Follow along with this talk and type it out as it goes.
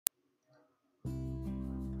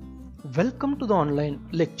Welcome to the online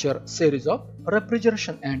lecture series of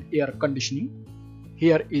refrigeration and air conditioning.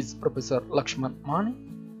 Here is Professor Laxman.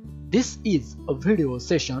 This is a video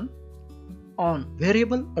session on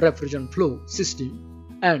variable refrigerant flow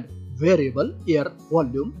system and variable air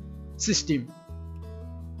volume system.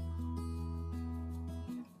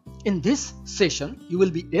 In this session, you will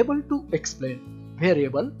be able to explain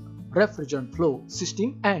variable refrigerant flow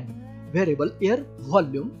system and variable air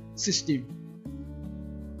volume system.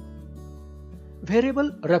 Variable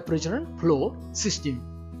refrigerant flow system.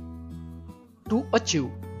 To achieve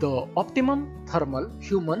the optimum thermal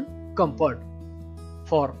human comfort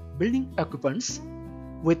for building occupants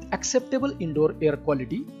with acceptable indoor air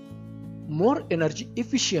quality, more energy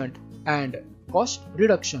efficient and cost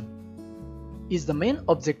reduction is the main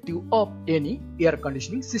objective of any air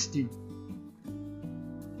conditioning system.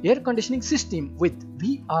 Air conditioning system with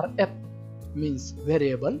VRF means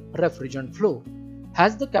variable refrigerant flow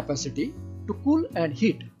has the capacity to cool and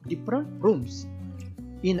heat different rooms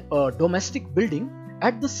in a domestic building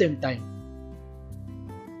at the same time.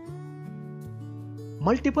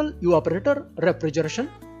 Multiple evaporator refrigeration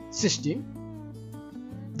system.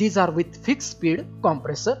 These are with fixed speed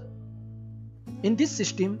compressor. In this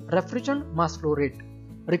system, refrigerant mass flow rate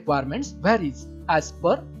requirements varies as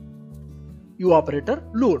per evaporator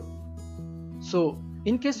load. So,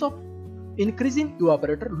 in case of increasing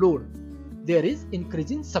evaporator load, there is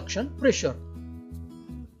increasing suction pressure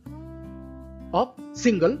of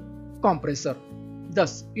single compressor.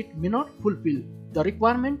 Thus, it may not fulfill the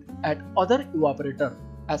requirement at other evaporator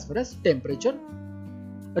as far as temperature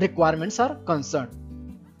requirements are concerned.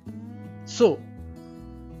 So,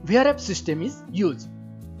 VRF system is used.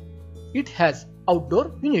 It has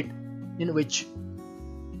outdoor unit in which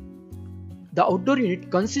the outdoor unit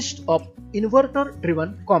consists of inverter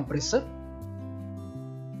driven compressor.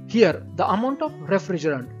 Here, the amount of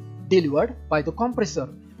refrigerant delivered by the compressor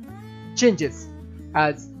changes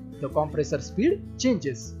as the compressor speed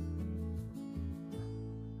changes.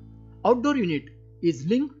 Outdoor unit is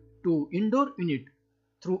linked to indoor unit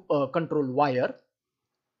through a control wire.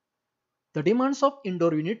 The demands of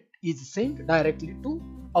indoor unit is sent directly to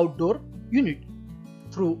outdoor unit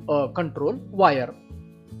through a control wire.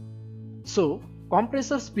 So,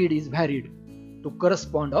 compressor speed is varied to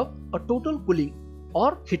correspond of a total cooling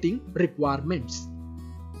or heating requirements.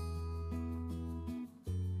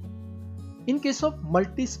 In case of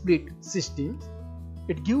multi-split systems,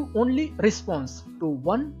 it gives only response to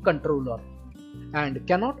one controller and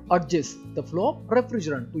cannot adjust the flow of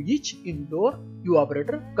refrigerant to each indoor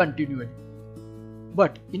evaporator continually.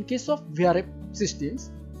 But in case of VRF systems,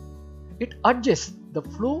 it adjusts the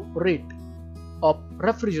flow rate of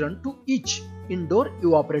refrigerant to each indoor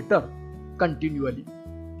evaporator continually.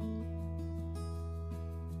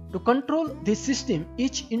 To control this system,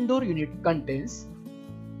 each indoor unit contains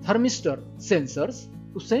thermistor sensors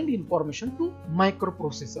to send information to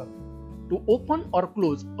microprocessor to open or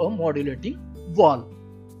close a modulating valve.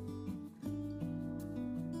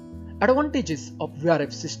 Advantages of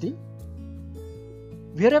VRF system.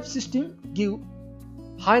 VRF system give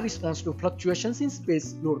high response to fluctuations in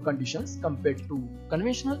space load conditions compared to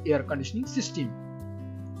conventional air conditioning system.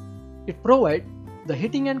 It provides the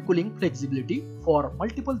heating and cooling flexibility for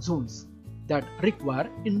multiple zones that require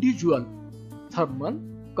individual thermal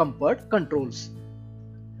comfort controls.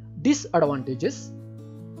 Disadvantages: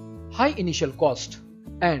 high initial cost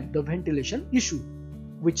and the ventilation issue,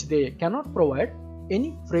 which they cannot provide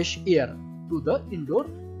any fresh air to the indoor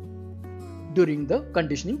during the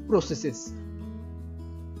conditioning processes.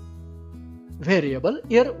 Variable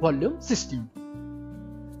air volume system.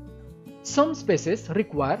 Some spaces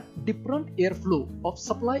require different airflow of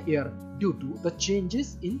supply air due to the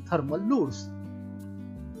changes in thermal loads.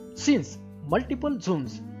 Since multiple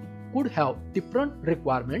zones could have different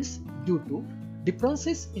requirements due to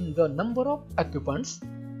differences in the number of occupants,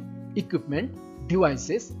 equipment,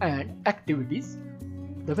 devices and activities,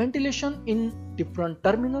 the ventilation in different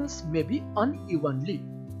terminals may be unevenly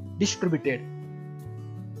distributed,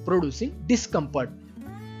 producing discomfort.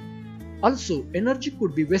 Also, energy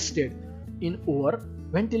could be wasted in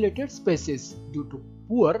over-ventilated spaces due to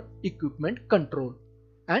poor equipment control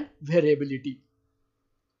and variability.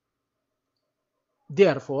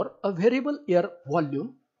 Therefore, a variable air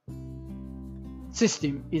volume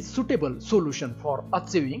system is suitable solution for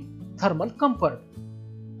achieving thermal comfort.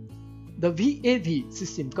 The VAV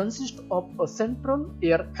system consists of a central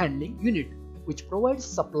air handling unit which provides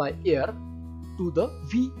supply air to the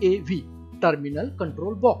VAV terminal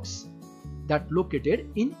control box that located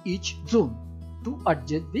in each zone to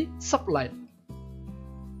adjust the supply.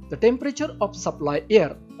 The temperature of supply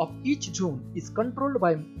air of each zone is controlled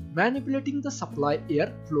by manipulating the supply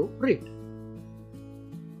air flow rate.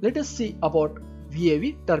 Let us see about VAV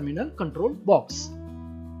terminal control box.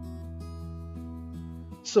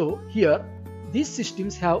 So here these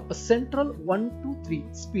systems have a central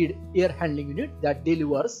 1-3 speed air handling unit that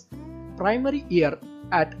delivers primary air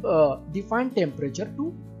at a defined temperature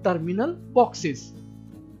to terminal boxes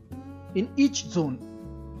in each zone.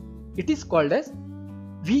 It is called as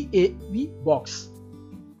VAV box.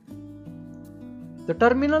 The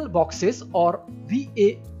terminal boxes or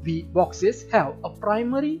VAV boxes have a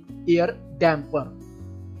primary air damper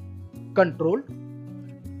controlled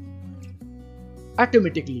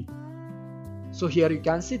automatically. So here you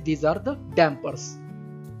can see these are the dampers.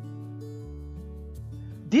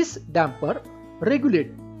 This damper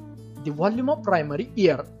regulates the volume of primary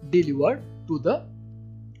air delivered to the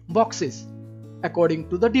boxes according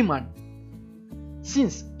to the demand.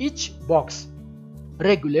 Since each box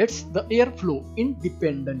regulates the airflow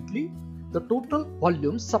independently, the total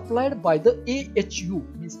volume supplied by the AHU,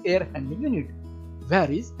 means air handling unit,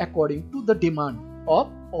 varies according to the demand of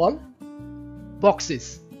all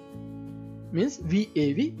boxes, means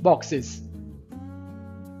VAV boxes.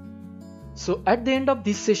 So at the end of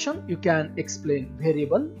this session, you can explain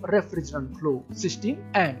variable refrigerant flow system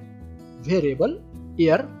and variable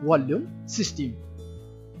air volume system.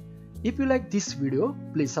 If you like this video,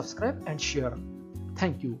 please subscribe and share.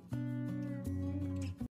 Thank you.